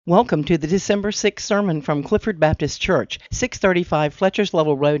Welcome to the December 6th sermon from Clifford Baptist Church, 635 Fletcher's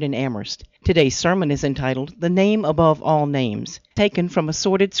Level Road in Amherst. Today's sermon is entitled, The Name Above All Names, taken from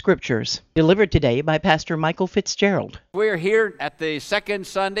Assorted Scriptures, delivered today by Pastor Michael Fitzgerald. We're here at the second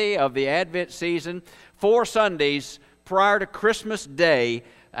Sunday of the Advent season, 4 Sundays prior to Christmas Day,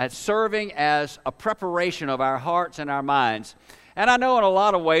 serving as a preparation of our hearts and our minds. And I know in a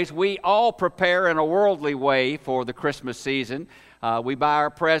lot of ways we all prepare in a worldly way for the Christmas season. We buy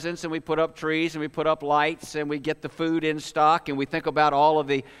our presents and we put up trees and we put up lights and we get the food in stock and we think about all of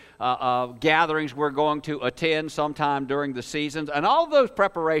the gatherings we're going to attend sometime during the seasons. And all of those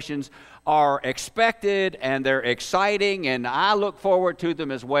preparations are expected and they're exciting, and I look forward to them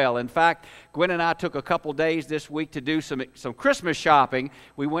as well. In fact, Gwen and I took a couple days this week to do some Christmas shopping.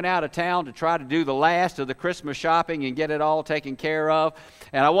 We went out of town to try to do the last of the Christmas shopping and get it all taken care of.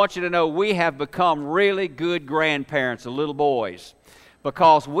 And I want you to know we have become really good grandparents of little boys,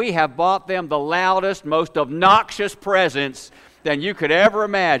 because we have bought them the loudest, most obnoxious presents than you could ever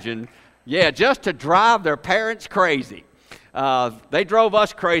imagine. Yeah, just to drive their parents crazy. They drove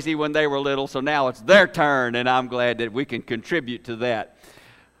us crazy when they were little, so now it's their turn, and I'm glad that we can contribute to that.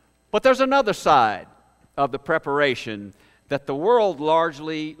 But there's another side of the preparation that the world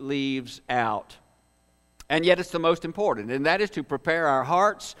largely leaves out, and yet it's the most important, and that is to prepare our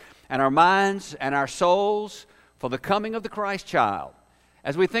hearts and our minds and our souls for the coming of the Christ child.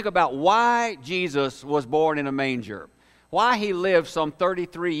 As we think about why Jesus was born in a manger, why he lived some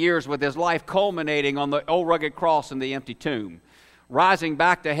 33 years with his life culminating on the old rugged cross and the empty tomb, rising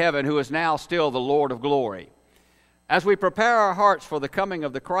back to heaven, who is now still the Lord of glory. As we prepare our hearts for the coming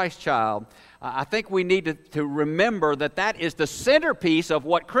of the Christ child, I think we need to remember that that is the centerpiece of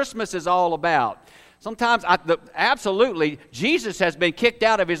what Christmas is all about. Sometimes, absolutely, Jesus has been kicked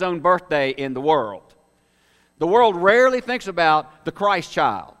out of his own birthday in the world. The world rarely thinks about the Christ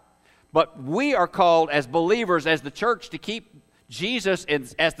child. But we are called as believers, as the church, to keep Jesus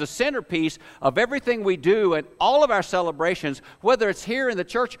as the centerpiece of everything we do and all of our celebrations, whether it's here in the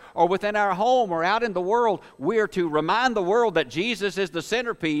church or within our home or out in the world. We are to remind the world that Jesus is the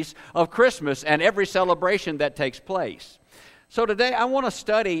centerpiece of Christmas and every celebration that takes place. So today I want to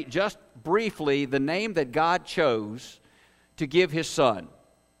study just briefly the name that God chose to give his Son.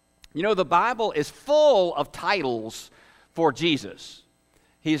 You know, the Bible is full of titles for Jesus.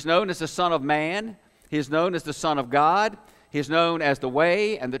 He is known as the Son of Man. He is known as the Son of God. He is known as the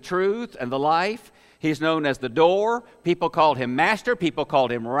way and the truth and the life. He is known as the door. People called him Master. People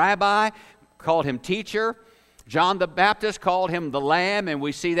called him Rabbi, called him Teacher. John the Baptist called him the Lamb, and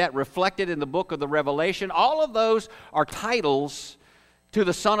we see that reflected in the book of the Revelation. All of those are titles to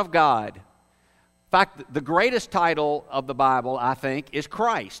the Son of God. In fact, the greatest title of the Bible, I think, is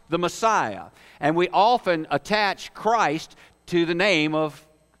Christ, the Messiah. And we often attach Christ to the name of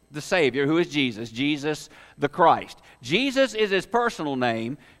the Savior, who is Jesus the Christ. Jesus is his personal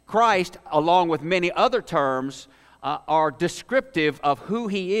name. Christ, along with many other terms, are descriptive of who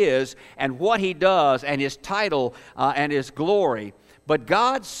he is and what he does and his title and his glory. But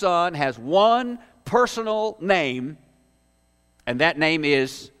God's Son has one personal name, and that name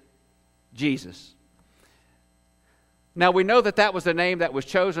is Jesus. Now, we know that that was the name that was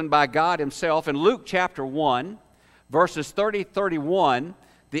chosen by God himself. In Luke chapter 1, verses 30-31,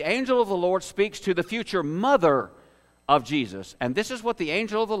 the angel of the Lord speaks to the future mother of Jesus. And this is what the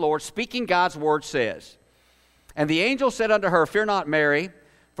angel of the Lord, speaking God's word, says. And the angel said unto her, Fear not, Mary,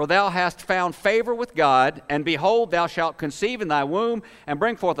 for thou hast found favor with God, and behold, thou shalt conceive in thy womb, and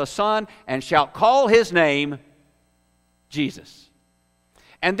bring forth a son, and shalt call his name Jesus.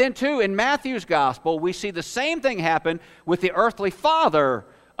 And then too, in Matthew's gospel, we see the same thing happen with the earthly father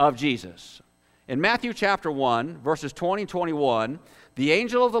of Jesus. In Matthew chapter 1, verses 20 and 21, the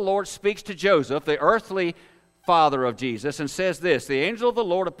angel of the Lord speaks to Joseph, the earthly father of Jesus, and says this, The angel of the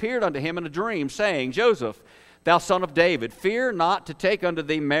Lord appeared unto him in a dream, saying, Joseph, thou son of David, fear not to take unto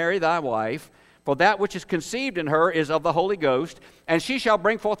thee Mary thy wife, for that which is conceived in her is of the Holy Ghost, and she shall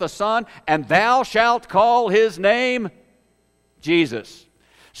bring forth a son, and thou shalt call his name Jesus.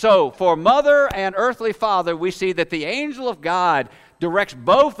 So, for mother and earthly father, we see that the angel of God directs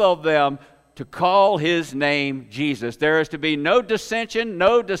both of them to call his name Jesus. There is to be no dissension,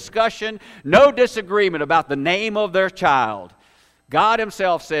 no discussion, no disagreement about the name of their child. God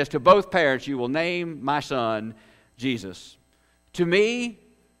himself says to both parents, You will name my son Jesus. To me,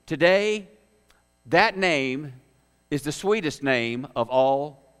 today, that name is the sweetest name of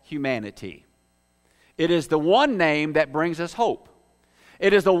all humanity. It is the one name that brings us hope.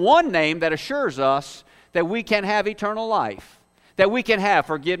 It is the one name that assures us that we can have eternal life, that we can have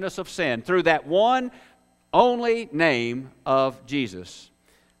forgiveness of sin through that one only name of Jesus.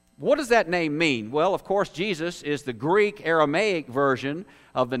 what does that name mean? Well, of course, Jesus is the Greek Aramaic version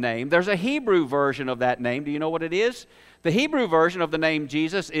of the name. There's a Hebrew version of that name. Do you know what it is? The Hebrew version of the name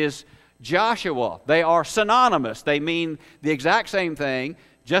Jesus is Joshua. They are synonymous. They mean the exact same thing,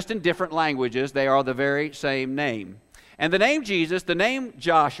 just in different languages. They are the very same name. And the name Jesus, the name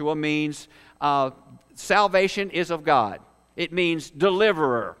Joshua means salvation is of God. It means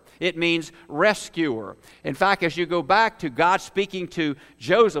deliverer. It means rescuer. In fact, as you go back to God speaking to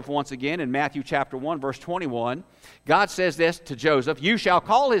Joseph once again in Matthew chapter 1, verse 21, God says this to Joseph, "You shall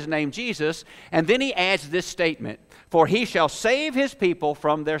call his name Jesus," and then he adds this statement, "For he shall save his people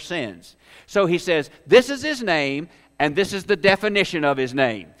from their sins." So he says, this is his name, and this is the definition of his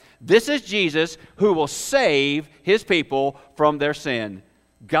name. This is Jesus who will save his people from their sin.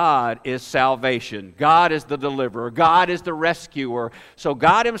 God is salvation. God is the deliverer. God is the rescuer. So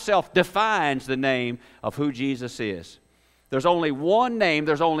God himself defines the name of who Jesus is. There's only one name,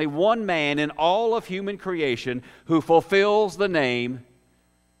 there's only one man in all of human creation who fulfills the name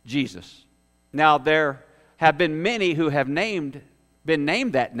Jesus. Now, there have been many who have been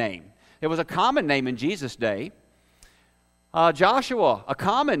named that name. It was a common name in Jesus' day. Joshua, a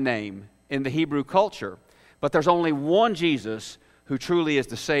common name in the Hebrew culture. But there's only one Jesus who truly is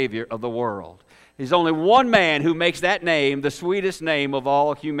the Savior of the world. There's only one man who makes that name the sweetest name of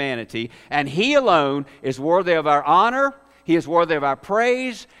all humanity, and he alone is worthy of our honor. He is worthy of our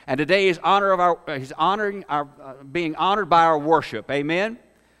praise, and today he's being honored by our worship. Amen?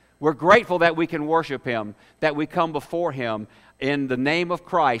 We're grateful that we can worship him, that we come before him in the name of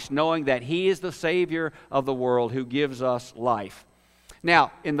Christ, knowing that he is the Savior of the world who gives us life.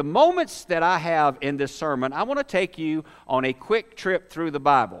 Now, in the moments that I have in this sermon, I want to take you on a quick trip through the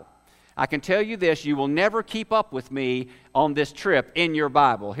Bible. I can tell you this, you will never keep up with me on this trip in your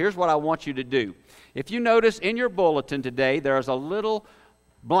Bible. Here's what I want you to do. If you notice in your bulletin today, there's a little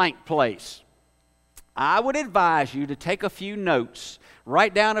blank place. I would advise you to take a few notes,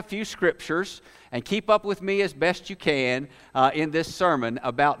 write down a few scriptures, and keep up with me as best you can in this sermon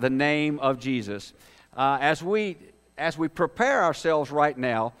about the name of Jesus. As we prepare ourselves right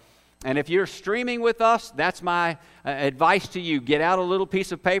now, and if you're streaming with us, that's my advice to you. Get out a little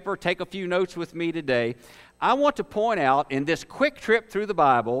piece of paper, take a few notes with me today. I want to point out in this quick trip through the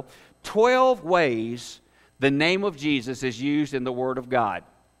Bible, 12 ways the name of Jesus is used in the Word of God.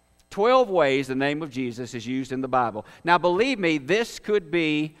 12 ways the name of Jesus is used in the Bible. Now, believe me, this could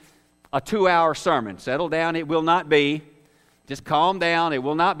be a 2-hour sermon. Settle down, it will not be. Just calm down, it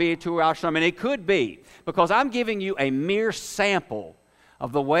will not be a 2-hour sermon. It could be, because I'm giving you a mere sample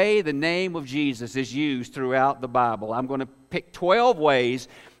of the way the name of Jesus is used throughout the Bible. I'm going to pick 12 ways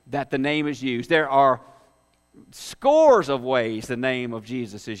that the name is used. There are scores of ways the name of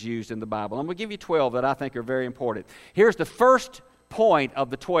Jesus is used in the Bible. I'm going to give you 12 that I think are very important. Here's the first point of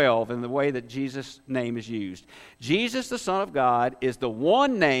the 12 in the way that Jesus' name is used. Jesus, the Son of God, is the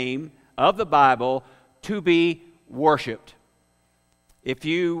one name of the Bible to be worshiped. If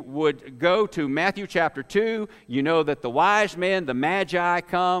you would go to Matthew chapter 2, you know that the wise men, the Magi,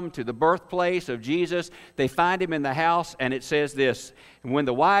 come to the birthplace of Jesus. They find him in the house, and it says this, when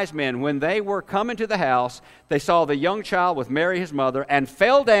the wise men, when they were coming to the house, they saw the young child with Mary his mother, and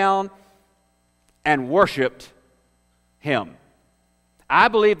fell down and worshiped him. I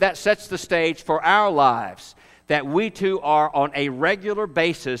believe that sets the stage for our lives, that we too are on a regular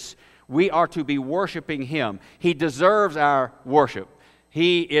basis, we are to be worshiping him. He deserves our worship.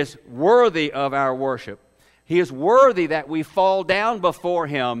 He is worthy of our worship. He is worthy that we fall down before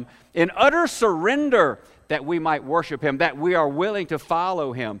him in utter surrender, that we might worship him, that we are willing to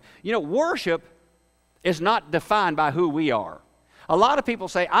follow him. You know, worship is not defined by who we are. A lot of people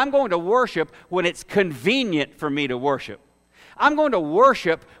say, I'm going to worship when it's convenient for me to worship. I'm going to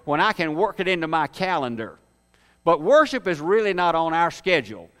worship when I can work it into my calendar. But worship is really not on our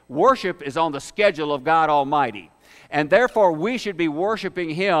schedule. Worship is on the schedule of God Almighty. And therefore, we should be worshiping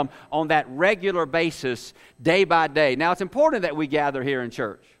him on that regular basis, day by day. Now, it's important that we gather here in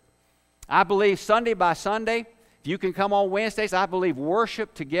church. I believe Sunday by Sunday, if you can come on Wednesdays, I believe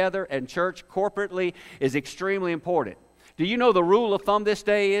worship together and church corporately is extremely important. Do you know the rule of thumb this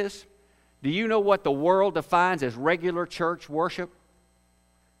day is? Do you know what the world defines as regular church worship?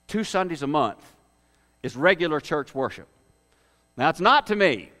 2 Sundays a month is regular church worship. Now, it's not to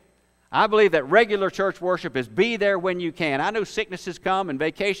me. I believe that regular church worship is be there when you can. I know sicknesses come and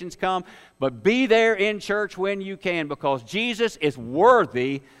vacations come, but be there in church when you can, because Jesus is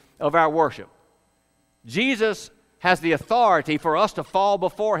worthy of our worship. Jesus has the authority for us to fall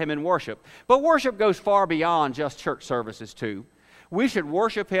before him in worship. But worship goes far beyond just church services too. We should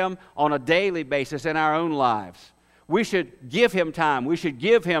worship him on a daily basis in our own lives. We should give him time. We should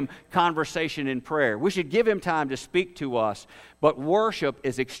give him conversation in prayer. We should give him time to speak to us. But worship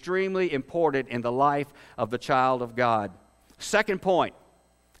is extremely important in the life of the child of God. Second point,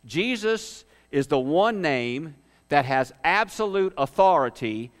 Jesus is the one name that has absolute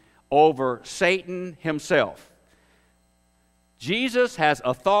authority over Satan himself. Jesus has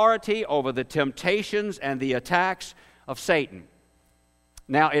authority over the temptations and the attacks of Satan.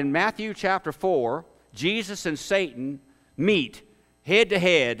 Now, in Matthew chapter 4, Jesus and Satan meet head to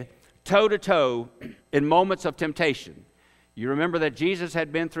head, toe to toe, in moments of temptation. You remember that Jesus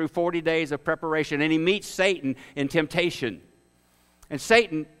had been through 40 days of preparation, and he meets Satan in temptation. And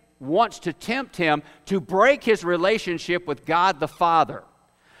Satan wants to tempt him to break his relationship with God the Father.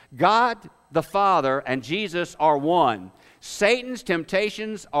 God the Father and Jesus are one. Satan's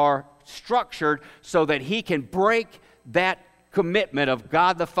temptations are structured so that he can break that commitment of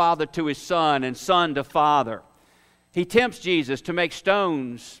God the Father to his Son and Son to Father. He tempts Jesus to make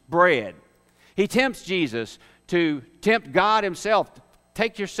stones bread. He tempts Jesus to tempt God himself.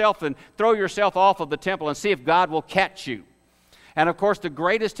 Take yourself and throw yourself off of the temple and see if God will catch you. And of course, the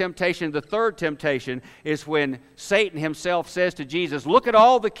greatest temptation, the third temptation, is when Satan himself says to Jesus, look at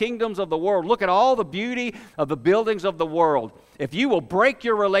all the kingdoms of the world. Look at all the beauty of the buildings of the world. If you will break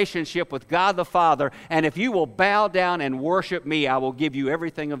your relationship with God the Father, and if you will bow down and worship me, I will give you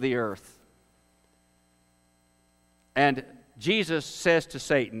everything of the earth. And Jesus says to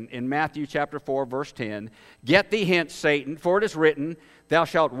Satan in Matthew chapter 4, verse 10, get thee hence, Satan, for it is written, thou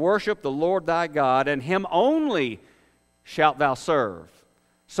shalt worship the Lord thy God, and him only shalt thou serve.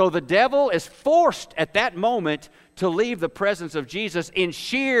 So the devil is forced at that moment to leave the presence of Jesus in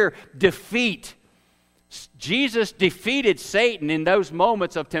sheer defeat. Jesus defeated Satan in those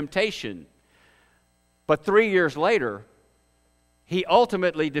moments of temptation. But 3 years later, he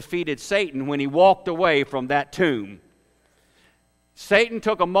ultimately defeated Satan when he walked away from that tomb. Satan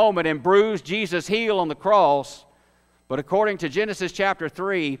took a moment and bruised Jesus' heel on the cross, but according to Genesis chapter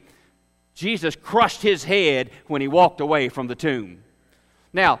 3, Jesus crushed his head when he walked away from the tomb.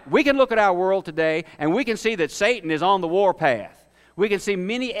 Now, we can look at our world today and we can see that Satan is on the warpath. We can see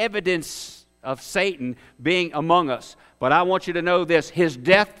many evidence of Satan being among us. But I want you to know this, his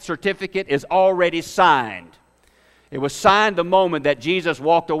death certificate is already signed. It was signed the moment that Jesus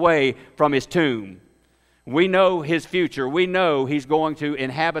walked away from his tomb. We know his future. We know he's going to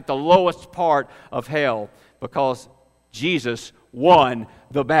inhabit the lowest part of hell because Jesus won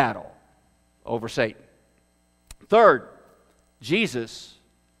the battle over Satan. Third, Jesus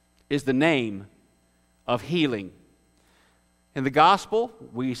is the name of healing. In the gospel,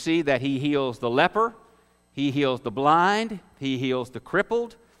 we see that he heals the leper, he heals the blind, he heals the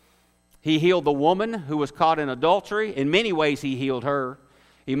crippled, he healed the woman who was caught in adultery. In many ways, he healed her.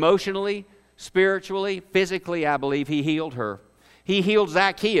 Emotionally, spiritually, physically, I believe he healed her. He healed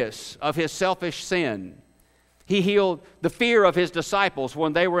Zacchaeus of his selfish sin. He healed the fear of his disciples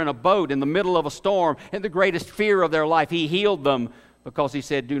when they were in a boat in the middle of a storm in the greatest fear of their life. He healed them because he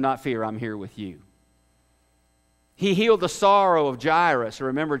said, do not fear, I'm here with you. He healed the sorrow of Jairus.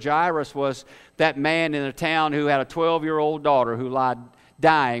 Remember, Jairus was that man in a town who had a 12-year-old daughter who lied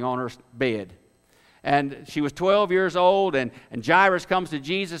dying on her bed. And she was 12 years old, and Jairus comes to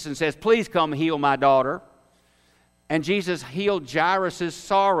Jesus and says, please come heal my daughter. And Jesus healed Jairus'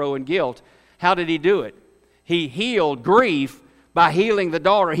 sorrow and guilt. How did he do it? He healed grief by healing the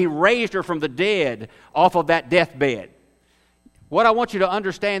daughter. He raised her from the dead off of that deathbed. What I want you to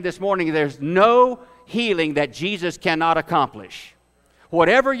understand this morning, there's no healing that Jesus cannot accomplish.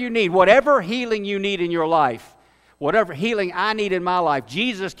 Whatever you need, whatever healing you need in your life, whatever healing I need in my life,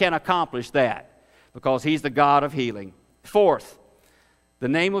 Jesus can accomplish that because he's the God of healing. Fourth, the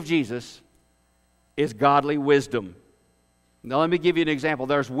name of Jesus is godly wisdom. Now let me give you an example.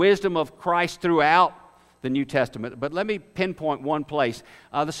 There's wisdom of Christ throughout the New Testament. But let me pinpoint one place.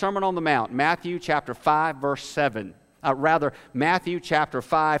 The Sermon on the Mount, Matthew chapter 5, verse 7. Matthew chapter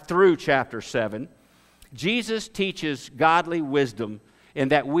 5 through chapter 7. Jesus teaches godly wisdom in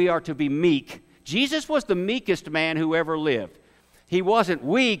that we are to be meek. Jesus was the meekest man who ever lived. He wasn't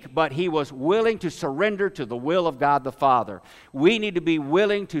weak, but he was willing to surrender to the will of God the Father. We need to be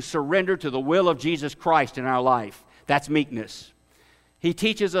willing to surrender to the will of Jesus Christ in our life. That's meekness. He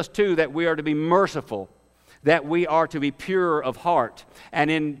teaches us, too, that we are to be merciful, that we are to be pure of heart.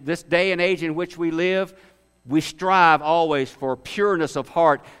 And in this day and age in which we live, we strive always for pureness of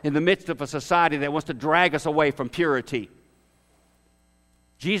heart in the midst of a society that wants to drag us away from purity.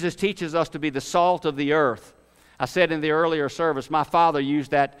 Jesus teaches us to be the salt of the earth. I said in the earlier service, my father used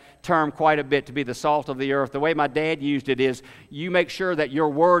that term quite a bit, to be the salt of the earth. The way my dad used it is, you make sure that your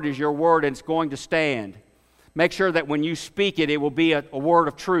word is your word and it's going to stand. Make sure that when you speak it, it will be a word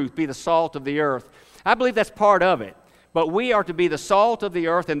of truth, be the salt of the earth. I believe that's part of it. But we are to be the salt of the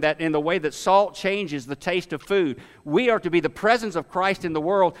earth, and that in the way that salt changes the taste of food. We are to be the presence of Christ in the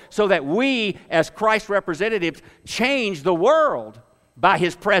world so that we, as Christ's representatives, change the world by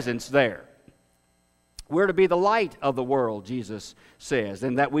His presence there. We're to be the light of the world, Jesus says,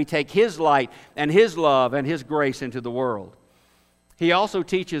 and that we take His light and His love and His grace into the world. He also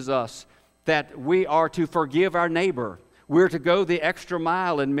teaches us that we are to forgive our neighbor. We're to go the extra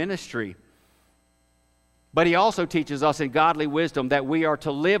mile in ministry. But He also teaches us in godly wisdom that we are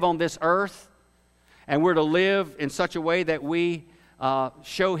to live on this earth, and we're to live in such a way that we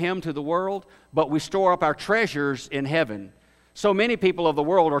show Him to the world, but we store up our treasures in heaven. So many people of the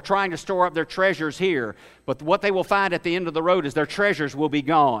world are trying to store up their treasures here, but what they will find at the end of the road is their treasures will be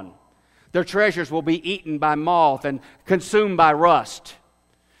gone. Their treasures will be eaten by moth and consumed by rust.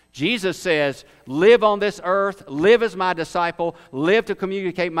 Jesus says, live on this earth, live as my disciple, live to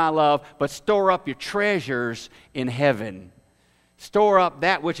communicate my love, but store up your treasures in heaven. Store up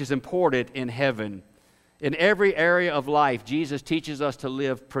that which is important in heaven. In every area of life, Jesus teaches us to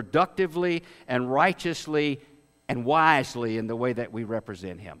live productively and righteously and wisely in the way that we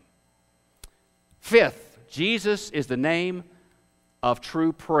represent Him. Fifth, Jesus is the name of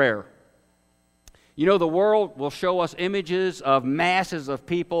true prayer. You know, the world will show us images of masses of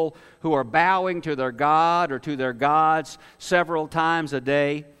people who are bowing to their God or to their gods several times a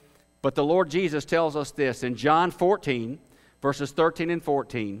day. But the Lord Jesus tells us this in John 14, verses 13 and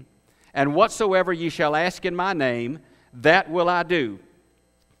 14. And whatsoever ye shall ask in my name, that will I do,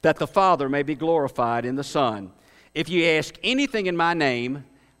 that the Father may be glorified in the Son. If ye ask anything in my name,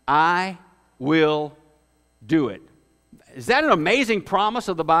 I will do it. Is that an amazing promise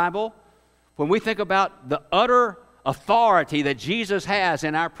of the Bible? When we think about the utter authority that Jesus has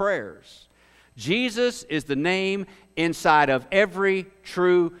in our prayers. Jesus is the name inside of every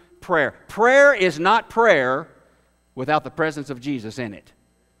true prayer. Prayer is not prayer without the presence of Jesus in it.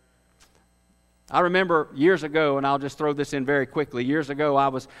 I remember years ago, and I'll just throw this in very quickly. Years ago, I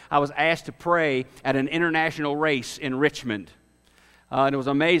was asked to pray at an international race in Richmond. And it was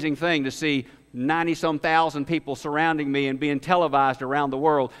an amazing thing to see 90-some thousand people surrounding me and being televised around the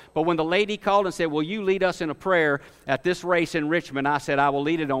world. But when the lady called and said, will you lead us in a prayer at this race in Richmond, I said, I will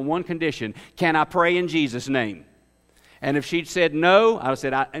lead it on one condition. Can I pray in Jesus' name? And if she'd said no, I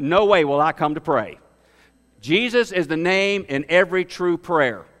said, no way will I come to pray. Jesus is the name in every true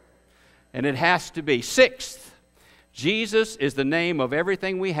prayer. And it has to be. Sixth, Jesus is the name of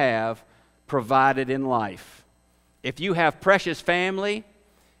everything we have provided in life. If you have precious family,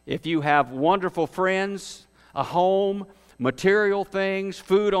 if you have wonderful friends, a home, material things,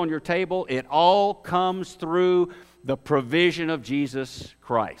 food on your table, it all comes through the provision of Jesus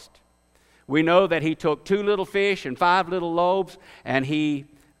Christ. We know that He took 2 little fish and 5 little loaves, and He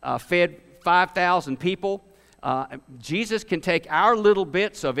fed 5,000 people. Jesus can take our little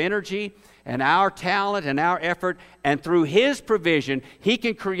bits of energy and our talent and our effort, and through His provision, He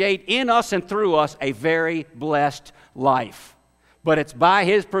can create in us and through us a very blessed life. But it's by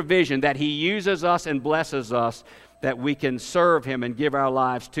His provision that He uses us and blesses us that we can serve Him and give our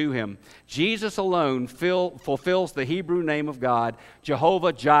lives to Him. Jesus alone fulfills the Hebrew name of God,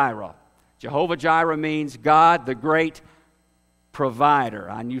 Jehovah Jireh. Jehovah Jireh means God, the great provider.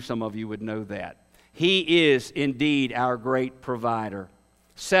 I knew some of you would know that. He is indeed our great provider.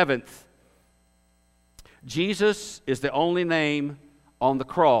 Seventh, Jesus is the only name on the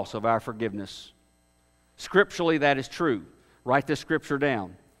cross of our forgiveness. Scripturally, that is true. Write this scripture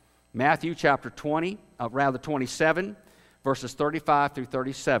down. Matthew chapter 27, verses 35 through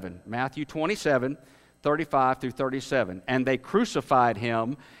 37. Matthew 27, 35 through 37. And they crucified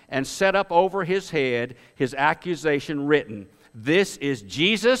Him and set up over His head His accusation written, This is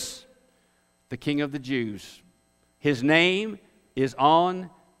Jesus, the King of the Jews. His name is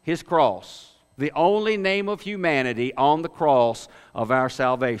on His cross, the only name of humanity on the cross of our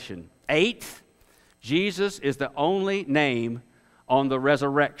salvation. Eighth, Jesus is the only name on the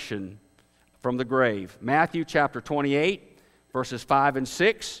resurrection from the grave. Matthew chapter 28, verses 5 and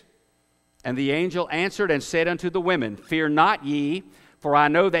 6. And the angel answered and said unto the women, Fear not ye, for I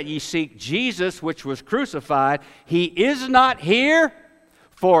know that ye seek Jesus, which was crucified. He is not here,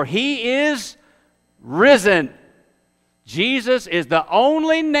 for He is risen. Jesus is the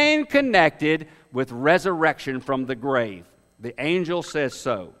only name connected with resurrection from the grave. The angel says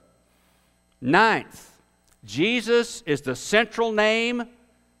so. Ninth, Jesus is the central name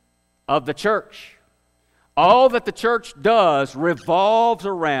of the church. All that the church does revolves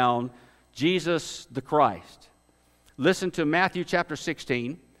around Jesus the Christ. Listen to Matthew chapter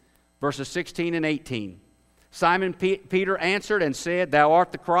 16, verses 16 and 18. Simon Peter answered and said, Thou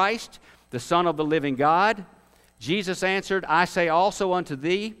art the Christ, the Son of the living God. Jesus answered, I say also unto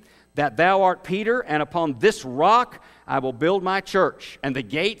thee, that thou art Peter, and upon this rock I will build my church, and the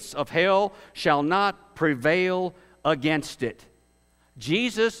gates of hell shall not prevail against it.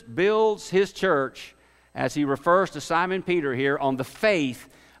 Jesus builds his church, as he refers to Simon Peter here, on the faith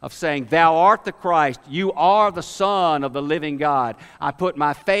of saying, Thou art the Christ, you are the Son of the living God. I put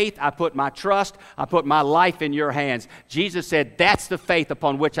my faith, I put my trust, I put my life in your hands. Jesus said, that's the faith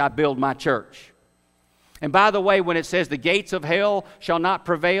upon which I build my church. And by the way, when it says the gates of hell shall not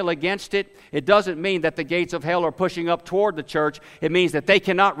prevail against it, it doesn't mean that the gates of hell are pushing up toward the church. It means that they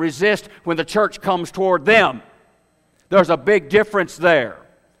cannot resist when the church comes toward them. There's a big difference there.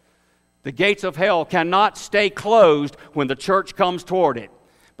 The gates of hell cannot stay closed when the church comes toward it,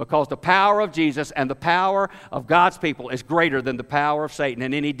 because the power of Jesus and the power of God's people is greater than the power of Satan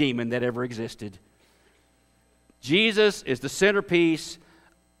and any demon that ever existed. Jesus is the centerpiece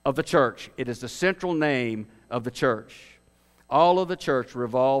of the church. It is the central name of the church. All of the church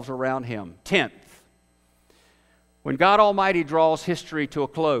revolves around him. 10th, when God Almighty draws history to a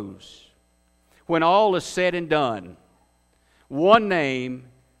close, when all is said and done, one name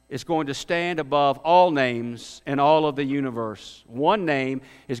is going to stand above all names in all of the universe. One name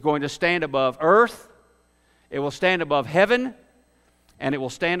is going to stand above earth, it will stand above heaven, and it will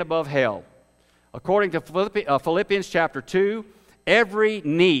stand above hell. According to Philippians chapter 2, every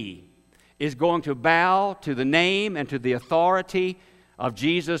knee is going to bow to the name and to the authority of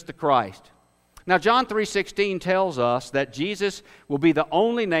Jesus the Christ. Now, John 3:16 tells us that Jesus will be the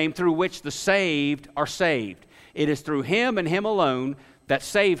only name through which the saved are saved. It is through him and him alone that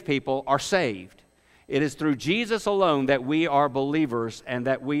saved people are saved. It is through Jesus alone that we are believers and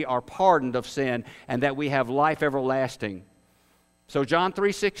that we are pardoned of sin and that we have life everlasting. So John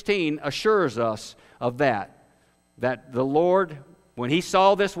 3:16 assures us of that the Lord, when he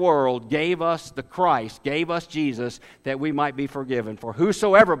saw this world, gave us the Christ, gave us Jesus, that we might be forgiven. For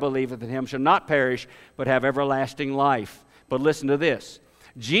whosoever believeth in him shall not perish, but have everlasting life. But listen to this.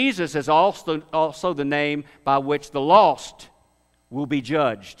 Jesus is also the name by which the lost will be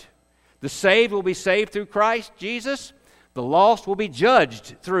judged. The saved will be saved through Christ Jesus. The lost will be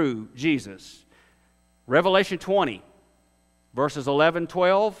judged through Jesus. Revelation 20, verses 11,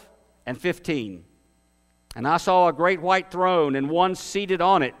 12, and 15. And I saw a great white throne, and one seated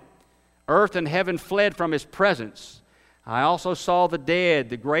on it. Earth and heaven fled from his presence. I also saw the dead,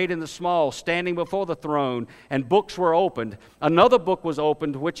 the great and the small, standing before the throne, and books were opened. Another book was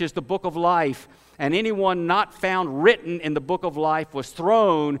opened, which is the book of life. And anyone not found written in the book of life was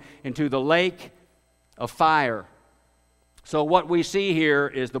thrown into the lake of fire. So what we see here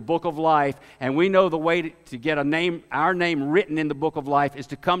is the book of life, and we know the way to get our name written in the book of life is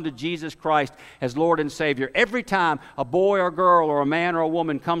to come to Jesus Christ as Lord and Savior. Every time a boy or girl or a man or a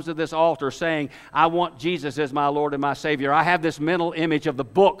woman comes to this altar saying, I want Jesus as my Lord and my Savior, I have this mental image of the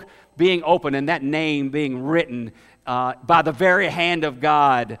book being open and that name being written by the very hand of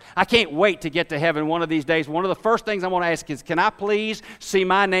God. I can't wait to get to heaven one of these days. One of the first things I want to ask is, can I please see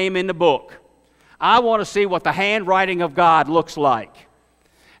my name in the book? I want to see what the handwriting of God looks like.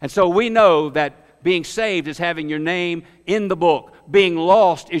 And so we know that being saved is having your name in the book. Being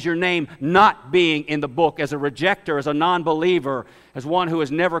lost is your name not being in the book, as a rejecter, as a non-believer, as one who has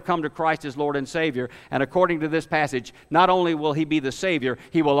never come to Christ as Lord and Savior. And according to this passage, not only will he be the Savior,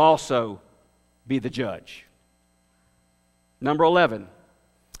 he will also be the judge. Number 11.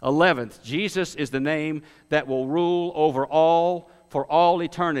 11th, Jesus is the name that will rule over all for all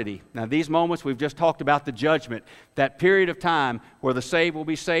eternity. Now, these moments we've just talked about the judgment, that period of time where the saved will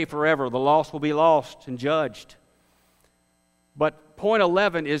be saved forever, the lost will be lost and judged. But point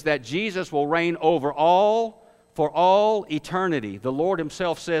 11 is that Jesus will reign over all for all eternity. The Lord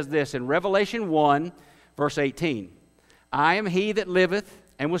himself says this in Revelation 1, verse 18. I am he that liveth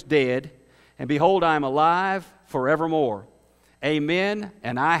and was dead, and behold, I am alive forevermore. Amen,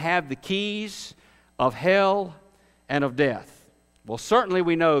 and I have the keys of hell and of death. Well, certainly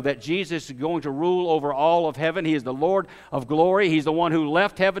we know that Jesus is going to rule over all of heaven. He is the Lord of glory. He's the one who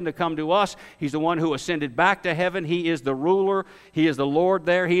left heaven to come to us. He's the one who ascended back to heaven. He is the ruler. He is the Lord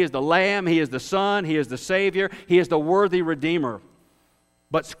there. He is the Lamb. He is the Son. He is the Savior. He is the worthy Redeemer.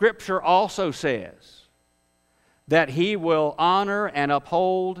 But Scripture also says that he will honor and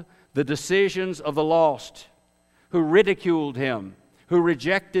uphold the decisions of the lost who ridiculed him, who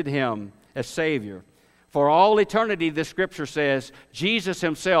rejected him as Savior. For all eternity, the Scripture says, Jesus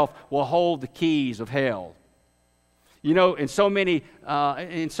himself will hold the keys of hell. You know, in so many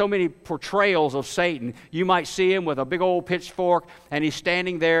portrayals of Satan, you might see him with a big old pitchfork, and he's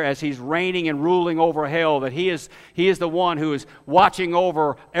standing there as he's reigning and ruling over hell, that he is the one who is watching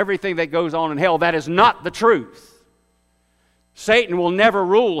over everything that goes on in hell. That is not the truth. Satan will never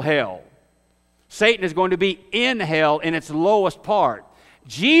rule hell. Satan is going to be in hell in its lowest part.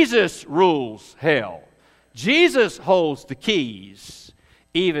 Jesus rules hell. Jesus holds the keys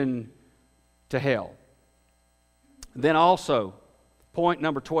even to hell. Then also, point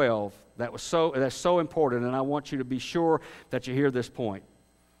number 12, that's so important, and I want you to be sure that you hear this point.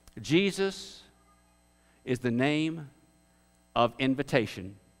 Jesus is the name of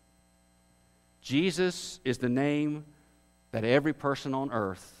invitation. Jesus is the name that every person on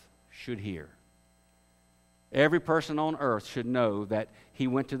earth should hear. Every person on earth should know that He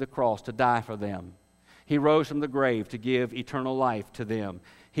went to the cross to die for them. He rose from the grave to give eternal life to them.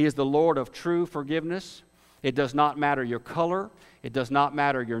 He is the Lord of true forgiveness. It does not matter your color. It does not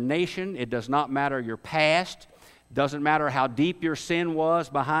matter your nation. It does not matter your past. It doesn't matter how deep your sin was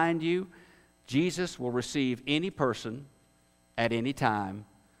behind you. Jesus will receive any person at any time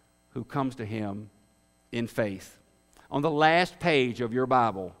who comes to Him in faith. On the last page of your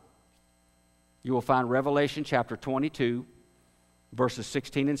Bible, you will find Revelation chapter 22, verses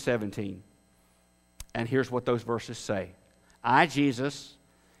 16 and 17. And here's what those verses say. I, Jesus,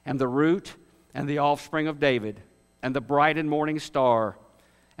 am the root and the offspring of David, and the bright and morning star.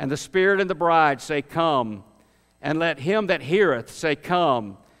 And the Spirit and the bride say, Come. And let him that heareth say,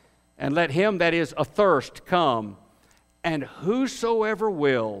 Come. And let him that is athirst come. And whosoever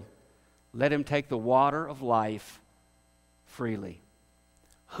will, let him take the water of life freely.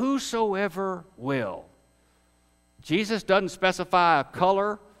 Whosoever will. Jesus doesn't specify a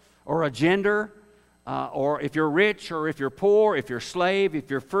color or a gender, or if you're rich or if you're poor, if you're slave, if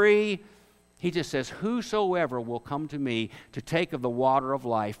you're free. He just says, whosoever will come to me to take of the water of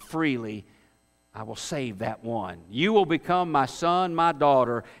life freely, I will save that one. You will become my son, my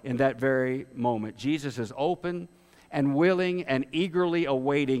daughter in that very moment. Jesus is open and willing and eagerly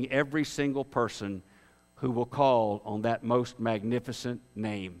awaiting every single person who will call on that most magnificent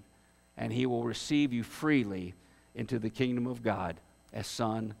name. And He will receive you freely into the kingdom of God as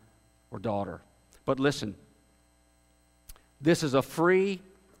son or daughter. But listen, this is a free,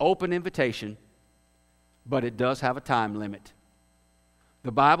 open invitation, but it does have a time limit.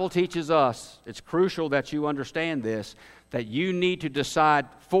 The Bible teaches us, it's crucial that you understand this, that you need to decide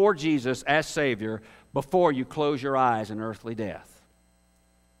for Jesus as Savior before you close your eyes in earthly death.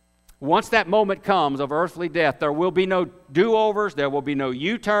 Once that moment comes of earthly death, there will be no do-overs, there will be no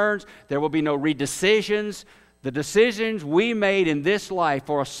U-turns, there will be no redecisions. The decisions we made in this life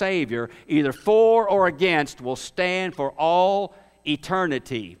for a Savior, either for or against, will stand for all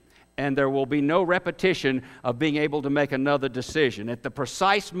eternity. And there will be no repetition of being able to make another decision. At the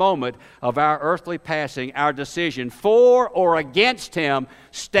precise moment of our earthly passing, our decision for or against Him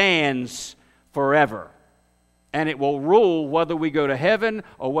stands forever. And it will rule whether we go to heaven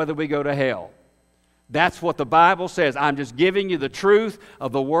or whether we go to hell. That's what the Bible says. I'm just giving you the truth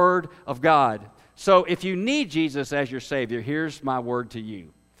of the Word of God. So if you need Jesus as your Savior, here's my word to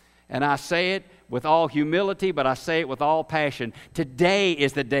you. And I say it with all humility, but I say it with all passion. Today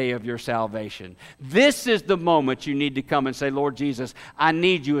is the day of your salvation. This is the moment you need to come and say, Lord Jesus, I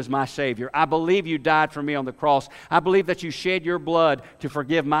need you as my Savior. I believe you died for me on the cross. I believe that you shed your blood to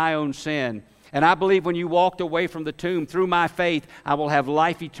forgive my own sin. And I believe when you walked away from the tomb, through my faith, I will have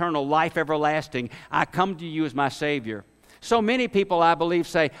life eternal, life everlasting. I come to you as my Savior. So many people, I believe,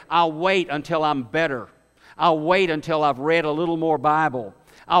 say, I'll wait until I'm better. I'll wait until I've read a little more Bible.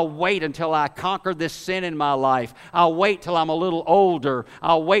 I'll wait until I conquer this sin in my life. I'll wait till I'm a little older.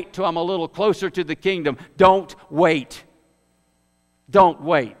 I'll wait till I'm a little closer to the kingdom. Don't wait. Don't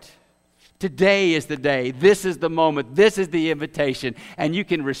wait. Today is the day. This is the moment. This is the invitation. And you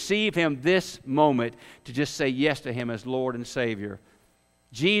can receive Him this moment to just say yes to Him as Lord and Savior.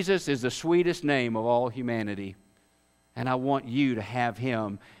 Jesus is the sweetest name of all humanity. And I want you to have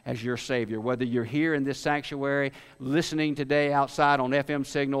Him as your Savior. Whether you're here in this sanctuary, listening today outside on FM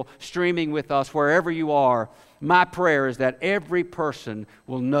Signal, streaming with us, wherever you are, my prayer is that every person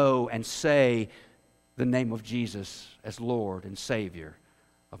will know and say the name of Jesus as Lord and Savior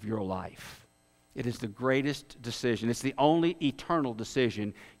of your life. It is the greatest decision. It's the only eternal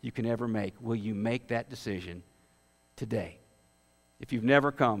decision you can ever make. Will you make that decision today? If you've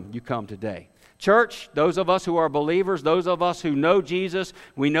never come, you come today. Church, those of us who are believers, those of us who know Jesus,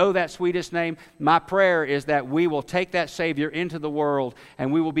 we know that sweetest name. My prayer is that we will take that Savior into the world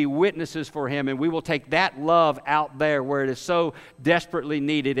and we will be witnesses for Him, and we will take that love out there where it is so desperately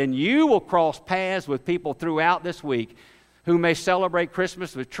needed. And you will cross paths with people throughout this week who may celebrate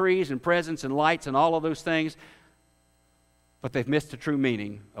Christmas with trees and presents and lights and all of those things, but they've missed the true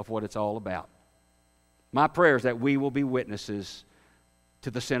meaning of what it's all about. My prayer is that we will be witnesses to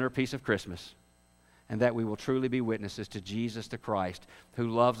the centerpiece of Christmas, and that we will truly be witnesses to Jesus the Christ, who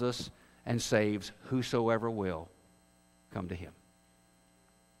loves us and saves whosoever will come to Him.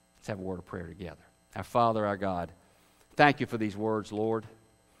 Let's have a word of prayer together. Our Father, our God, thank You for these words, Lord.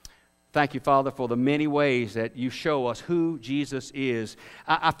 Thank You, Father, for the many ways that You show us who Jesus is.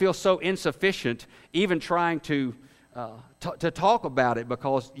 I feel so insufficient even trying to talk about it,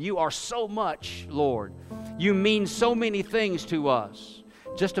 because You are so much, Lord. You mean so many things to us.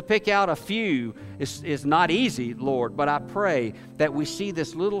 Just to pick out a few is not easy, Lord, but I pray that we see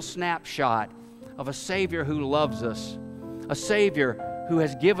this little snapshot of a Savior who loves us, a Savior who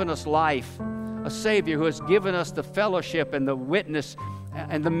has given us life, a Savior who has given us the fellowship and the witness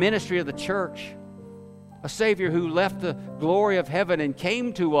and the ministry of the church, a Savior who left the glory of heaven and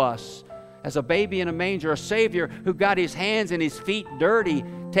came to us as a baby in a manger, a Savior who got His hands and His feet dirty,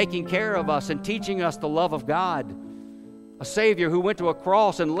 taking care of us and teaching us the love of God. A Savior who went to a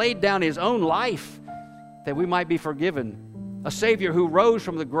cross and laid down His own life that we might be forgiven. A Savior who rose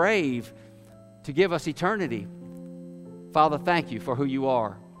from the grave to give us eternity. Father, thank You for who You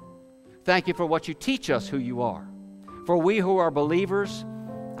are. Thank You for what You teach us who You are. For we who are believers,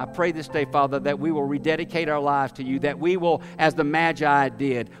 I pray this day, Father, that we will rededicate our lives to You, that we will, as the Magi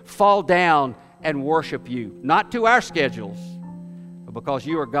did, fall down and worship You. Not to our schedules, but because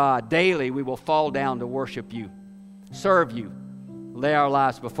You are God. Daily we will fall down to worship You, serve You, lay our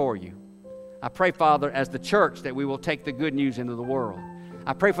lives before You. I pray, Father, as the church, that we will take the good news into the world.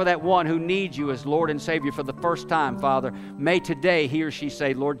 I pray for that one who needs You as Lord and Savior for the first time, Father. May today he or she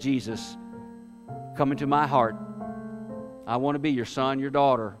say, Lord Jesus, come into my heart. I want to be Your son, Your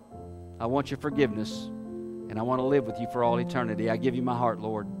daughter. I want Your forgiveness, and I want to live with You for all eternity. I give You my heart,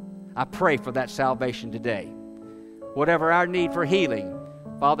 Lord. I pray for that salvation today. Whatever our need for healing,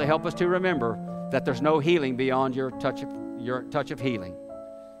 Father, help us to remember that there's no healing beyond Your touch of healing.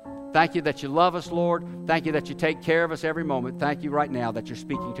 Thank You that You love us, Lord. Thank You that You take care of us every moment. Thank You right now that You're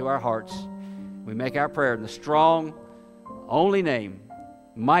speaking to our hearts. We make our prayer in the strong, only name,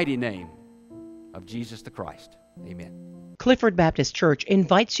 mighty name of Jesus the Christ. Amen. Clifford Baptist Church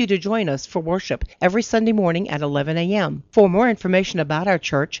invites you to join us for worship every Sunday morning at 11 a.m. For more information about our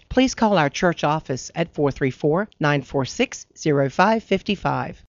church, please call our church office at 434-946-0555.